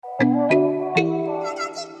Girl,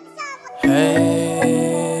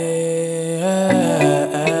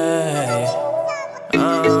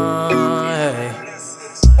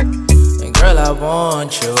 I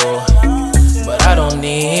want you, but I don't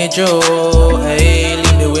need you. Hey,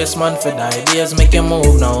 leave the waste man for the ideas, make you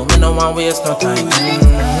move now. Me no want waste no time.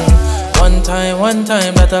 One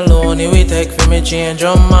time that alone it will take for me change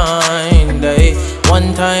your mind. Hey,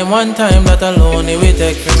 one time that alone it will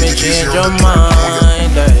take for me change your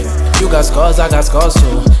mind. Hey, you got scars, I got scars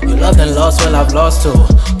too. You loved and lost, well I've lost too.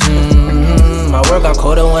 My work got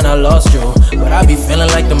colder when I lost you, but I be feeling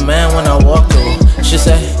like the man when I walk through. She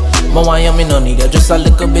said, but why you me no need just a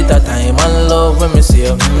little bit of time and love when me see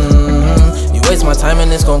you. You waste my time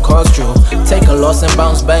and it's gon' cost you. Take a loss and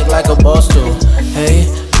bounce back like a boss too. Hey,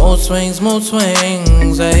 mood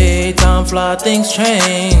swings, hey, time fly, things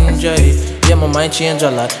change, hey. Yeah, my mind change a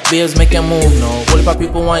lot, beers make you move now. What if our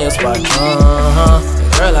people want your spot?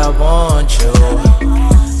 Girl, I want you,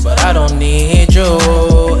 but I don't need you.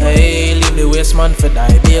 Hey, leave the waste man for the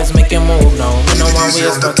ideas, make you move now. Me no want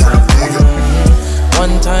waste no time.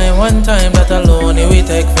 One time that alone it will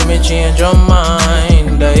take for me change your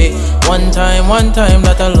mind. Hey, one time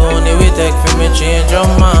that alone it will take for me change your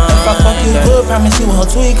mind. If I fuck you good, promise you won't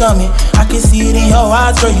tweak on me. I can see it in your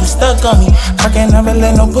eyes, girl, you stuck on me. I can't never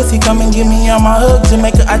let no pussy come and give me on my hook.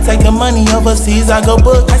 Jamaica, I take the money overseas, I go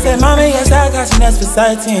book. I said, mama, yes, I got you, that's for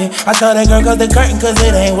sighting. I told that girl, cause the curtain, cause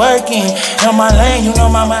it ain't working. In my lane, you know,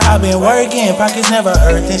 mama, I been working. Pockets never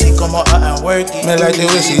hurting, she come out and work it. Me like the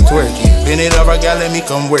way she twerking. Bend it over, girl, let me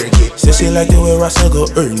come work it. Say she like the way Rasta go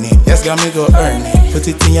earn it. Yes, got me go earn it. Put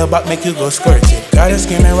it in your back, make you go skirt it. Got a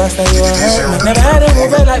skin and Rasta, you a hurt me. Never had a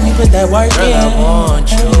woman like me, put that work in. Girl, I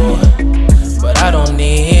want you, but I don't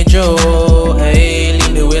need you. Hey,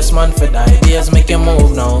 leave the waste man for the ideas, make you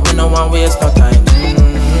move now. Me no want waste no time.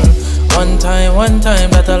 One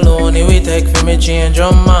time that alone it will take for me change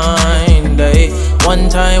your mind. Hey, one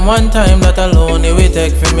time that alone it will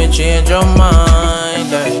take for me change your mind.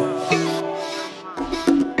 Hey.